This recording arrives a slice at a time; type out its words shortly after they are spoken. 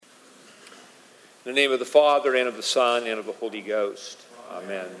In the name of the Father, and of the Son, and of the Holy Ghost.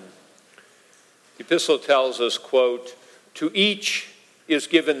 Amen. The epistle tells us, quote, "To each is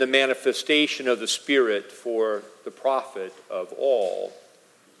given the manifestation of the Spirit for the profit of all."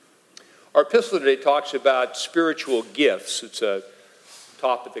 Our epistle today talks about spiritual gifts. It's a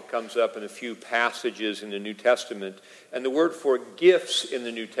topic that comes up in a few passages in the New Testament. And the word for gifts in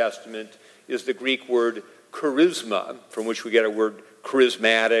the New Testament is the Greek word charisma, from which we get our word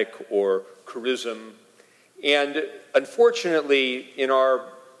charismatic or charism. And unfortunately, in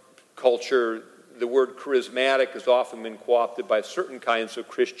our culture, the word charismatic has often been co-opted by certain kinds of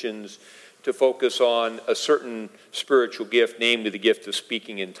Christians to focus on a certain spiritual gift, namely the gift of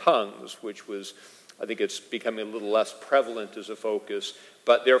speaking in tongues, which was, I think it's becoming a little less prevalent as a focus,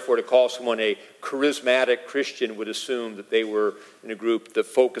 but therefore to call someone a charismatic Christian would assume that they were in a group that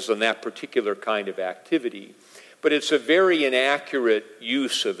focused on that particular kind of activity. But it's a very inaccurate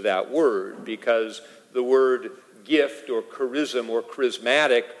use of that word, because the word gift or charism or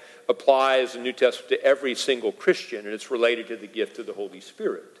charismatic applies in the New Testament to every single Christian, and it's related to the gift of the Holy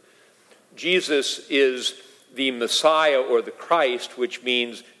Spirit. Jesus is the Messiah or the Christ, which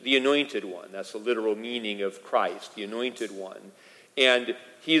means the anointed one. That's the literal meaning of Christ, the anointed one. And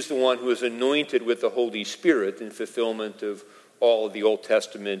he's the one who is anointed with the Holy Spirit in fulfillment of all of the Old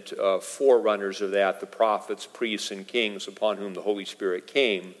Testament forerunners of that, the prophets, priests, and kings upon whom the Holy Spirit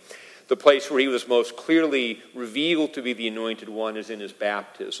came. The place where he was most clearly revealed to be the anointed one is in his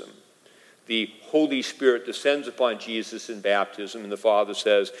baptism. The Holy Spirit descends upon Jesus in baptism, and the Father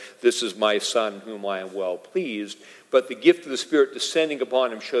says, "This is my Son, in whom I am well pleased." But the gift of the Spirit descending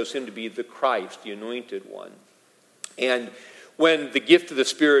upon him shows him to be the Christ, the anointed one. And when the gift of the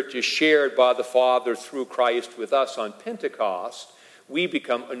Spirit is shared by the Father through Christ with us on Pentecost, we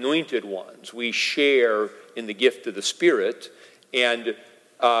become anointed ones. We share in the gift of the Spirit, and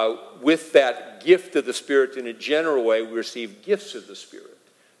with that gift of the Spirit in a general way, we receive gifts of the Spirit.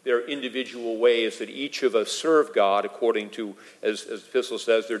 There are individual ways that each of us serve God according to, as the epistle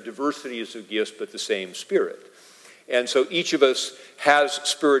says, there are diversities of gifts, but the same Spirit. And so each of us has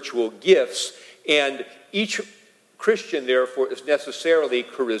spiritual gifts, and each Christian, therefore, is necessarily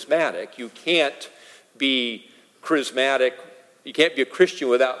charismatic. You can't be charismatic. You can't be a Christian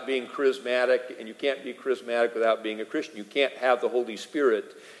without being charismatic, and you can't be charismatic without being a Christian. You can't have the Holy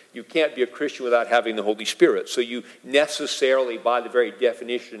Spirit. You can't be a Christian without having the Holy Spirit. So you necessarily, by the very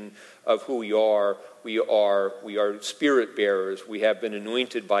definition of who we are Spirit bearers. We have been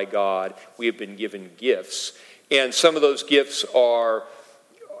anointed by God. We have been given gifts. And some of those gifts are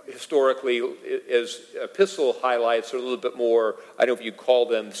historically, as epistle highlights, are a little bit more, I don't know if you call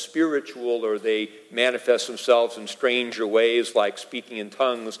them spiritual, or they manifest themselves in stranger ways, like speaking in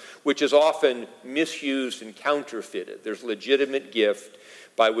tongues, which is often misused and counterfeited. There's legitimate gift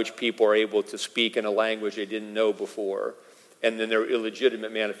by which people are able to speak in a language they didn't know before. And then there are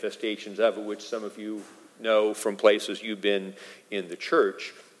illegitimate manifestations of it, which some of you know from places you've been in the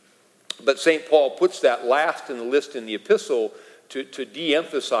church. But St. Paul puts that last in the list in the epistle to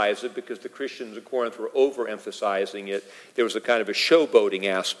de-emphasize it, because the Christians of Corinth were overemphasizing it. There was a kind of a showboating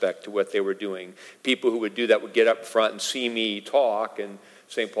aspect to what they were doing. People who would do that would get up front and see me talk, and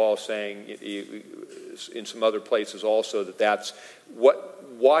St. Paul saying in some other places also that that's what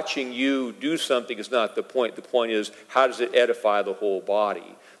watching you do something is not the point. The point is, how does it edify the whole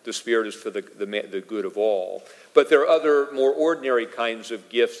body? The Spirit is for the good of all. But there are other more ordinary kinds of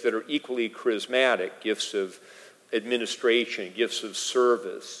gifts that are equally charismatic, gifts of administration, gifts of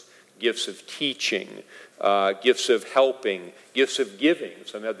service, gifts of teaching, gifts of helping, gifts of giving.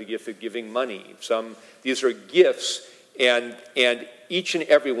 Some have the gift of giving money. These are gifts, and each and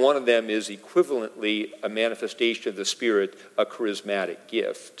every one of them is equivalently a manifestation of the Spirit, a charismatic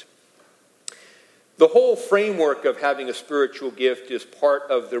gift. The whole framework of having a spiritual gift is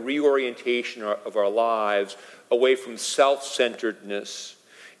part of the reorientation of our lives away from self-centeredness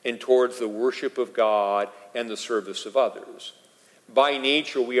and towards the worship of God and the service of others. By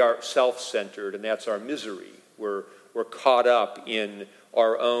nature, we are self-centered, and that's our misery. We're caught up in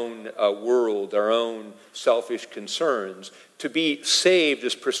our own world, our own selfish concerns. To be saved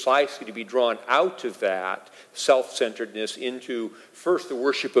is precisely to be drawn out of that self-centeredness into, first, the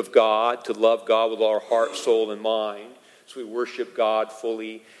worship of God, to love God with all our heart, soul, and mind. So we worship God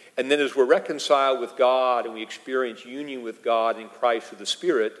fully. And then as we're reconciled with God and we experience union with God in Christ through the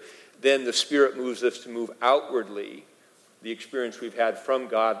Spirit, then the Spirit moves us to move outwardly. The experience we've had from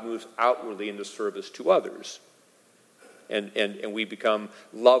God moves outwardly into service to others. And we become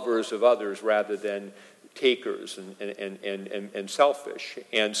lovers of others rather than takers and selfish.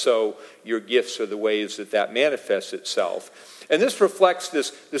 And so your gifts are the ways that manifests itself. And this reflects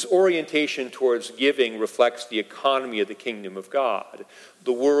this orientation towards giving reflects the economy of the kingdom of God.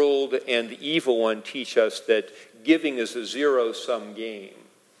 The world and the evil one teach us that giving is a zero-sum game.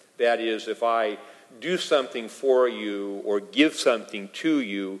 That is, if I do something for you or give something to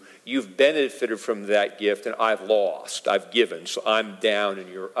you, you've benefited from that gift and I've lost. I've given, so I'm down and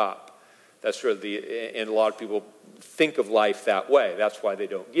you're up. That's sort of and a lot of people think of life that way. That's why they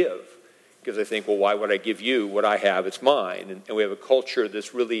don't give. Because they think, well, why would I give you what I have? It's mine. And we have a culture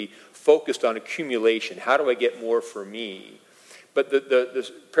that's really focused on accumulation. How do I get more for me? But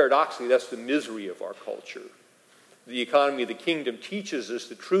paradoxically, that's the misery of our culture. The economy of the kingdom teaches us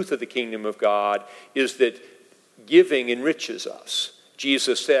the truth of the kingdom of God is that giving enriches us.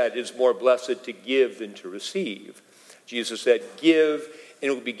 Jesus said, it's more blessed to give than to receive. Jesus said, give,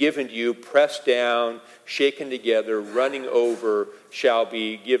 and it will be given to you, pressed down, shaken together, running over, shall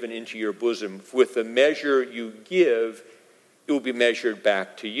be given into your bosom. With the measure you give, it will be measured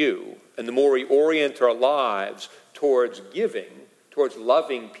back to you. And the more we orient our lives towards giving, towards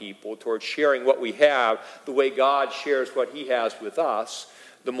loving people, towards sharing what we have, the way God shares what he has with us,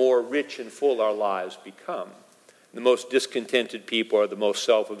 the more rich and full our lives become. The most discontented people are the most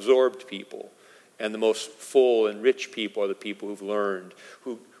self-absorbed people. And the most full and rich people are the people who've learned,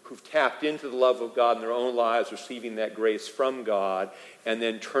 who've tapped into the love of God in their own lives, receiving that grace from God, and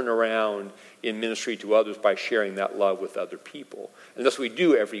then turn around in ministry to others by sharing that love with other people. And that's what we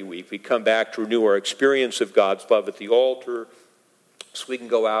do every week. We come back to renew our experience of God's love at the altar so we can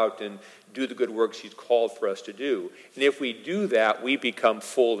go out and do the good works he's called for us to do. And if we do that, we become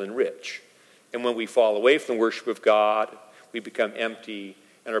full and rich. And when we fall away from the worship of God, we become empty,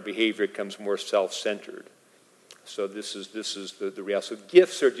 and our behavior becomes more self-centered. So this is the reality. So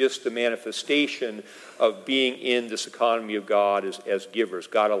gifts are just the manifestation of being in this economy of God as givers.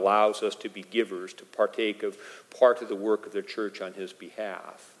 God allows us to be givers, to partake of part of the work of the church on his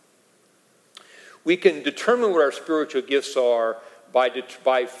behalf. We can determine what our spiritual gifts are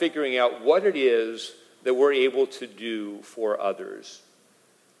by figuring out what it is that we're able to do for others,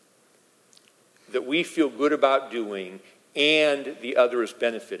 that we feel good about doing, and the other is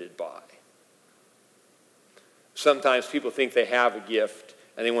benefited by. Sometimes people think they have a gift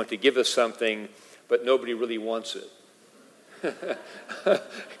and they want to give us something, but nobody really wants it.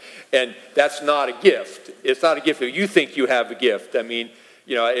 And that's not a gift. It's not a gift if you think you have a gift. I mean,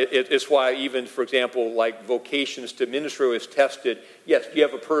 it's why even, for example, like vocations to ministry is tested. Yes, you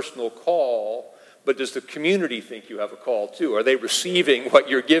have a personal call, but does the community think you have a call too? Are they receiving what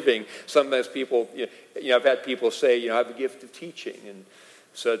you're giving? Sometimes people, I've had people say, I have a gift of teaching. And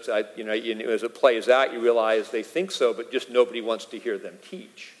so, as it plays out, you realize they think so, but just nobody wants to hear them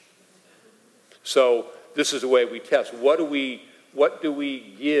teach. So this is the way we test. What do we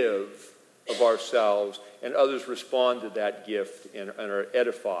give of ourselves, and others respond to that gift and are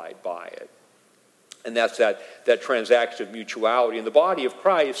edified by it? And that's that transaction of mutuality. In the body of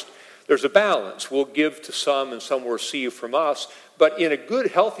Christ, there's a balance. We'll give to some and some will receive from us. But in a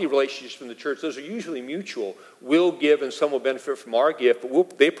good, healthy relationship in the church, those are usually mutual. We'll give and some will benefit from our gift,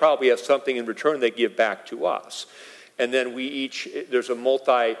 but they probably have something in return they give back to us. And then there's a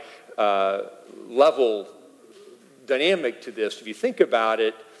multi-level dynamic to this. If you think about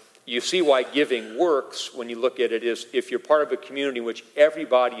it, you see why giving works when you look at it is if you're part of a community in which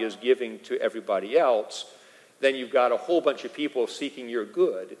everybody is giving to everybody else, then you've got a whole bunch of people seeking your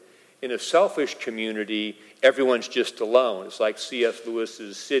good. In a selfish community, everyone's just alone. It's like C.S.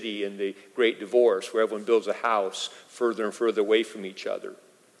 Lewis's City in The Great Divorce, where everyone builds a house further and further away from each other.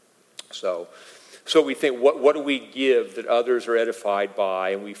 So we think, what do we give that others are edified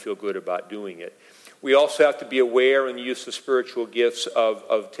by, and we feel good about doing it? We also have to be aware in the use of spiritual gifts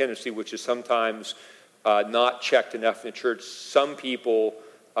of tendency, which is sometimes not checked enough in the church. Some people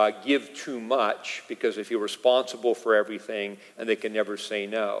give too much because they feel responsible for everything and they can never say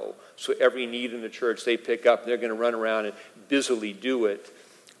no. So every need in the church they pick up and they're going to run around and busily do it.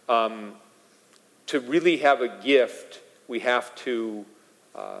 To really have a gift, we have to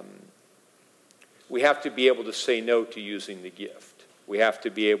be able to say no to using the gift. We have to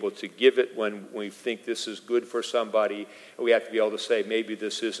be able to give it when we think this is good for somebody. And we have to be able to say, maybe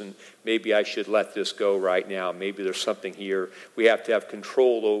this isn't, maybe I should let this go right now. Maybe there's something here. We have to have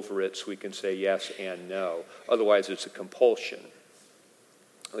control over it so we can say yes and no. Otherwise, it's a compulsion.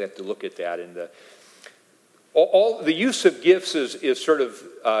 We have to look at that. And the use of gifts is sort of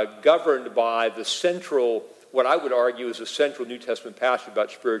governed by the central what I would argue is a central New Testament passage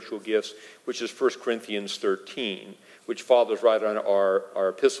about spiritual gifts, which is 1 Corinthians 13, which follows right on our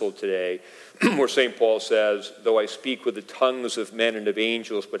epistle today, where St. Paul says, though I speak with the tongues of men and of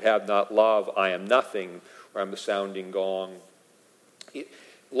angels, but have not love, I am nothing, or I'm a sounding gong. A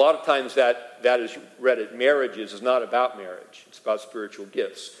lot of times that is read at marriages is not about marriage. It's about spiritual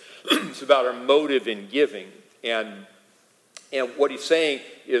gifts. It's about our motive in giving. And what he's saying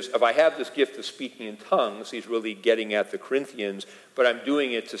is, if I have this gift of speaking in tongues, he's really getting at the Corinthians, but I'm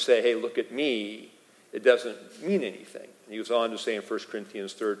doing it to say, hey, look at me. It doesn't mean anything. And he goes on to say in 1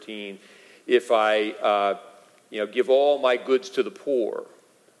 Corinthians 13, if I give all my goods to the poor,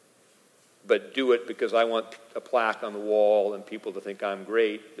 but do it because I want a plaque on the wall and people to think I'm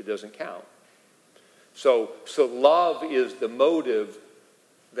great, it doesn't count. So love is the motive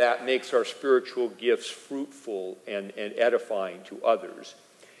that makes our spiritual gifts fruitful and edifying to others.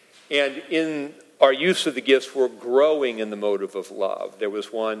 And in our use of the gifts, we're growing in the motive of love. There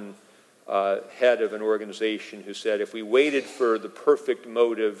was one head of an organization who said, if we waited for the perfect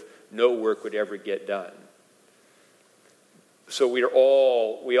motive, no work would ever get done. So we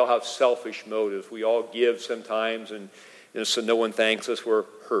all have selfish motives. We all give sometimes, and so no one thanks us, we're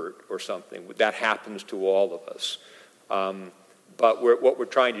hurt or something. That happens to all of us. But what we're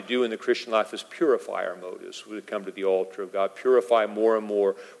trying to do in the Christian life is purify our motives. We come to the altar of God, purify more and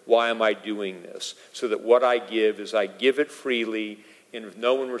more. Why am I doing this? So that what I give is I give it freely, and if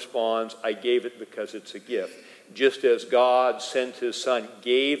no one responds, I gave it because it's a gift. Just as God sent his Son,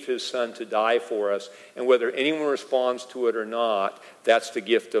 gave his Son to die for us, and whether anyone responds to it or not, that's the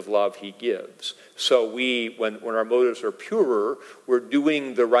gift of love he gives. So when our motives are purer, we're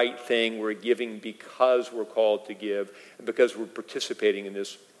doing the right thing, we're giving because we're called to give, and because we're participating in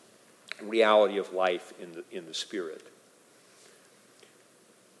this reality of life in the Spirit.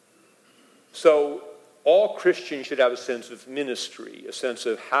 So all Christians should have a sense of ministry, a sense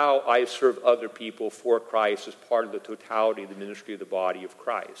of how I serve other people for Christ as part of the totality of the ministry of the body of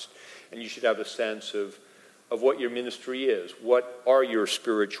Christ. And you should have a sense of what your ministry is. What are your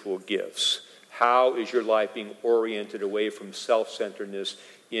spiritual gifts? How is your life being oriented away from self-centeredness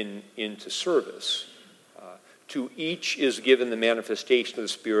into service? To each is given the manifestation of the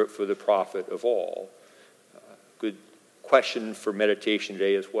Spirit for the profit of all. Good question for meditation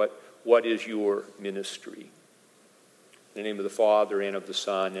today is what is your ministry? In the name of the Father, and of the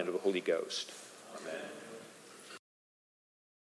Son, and of the Holy Ghost. Amen.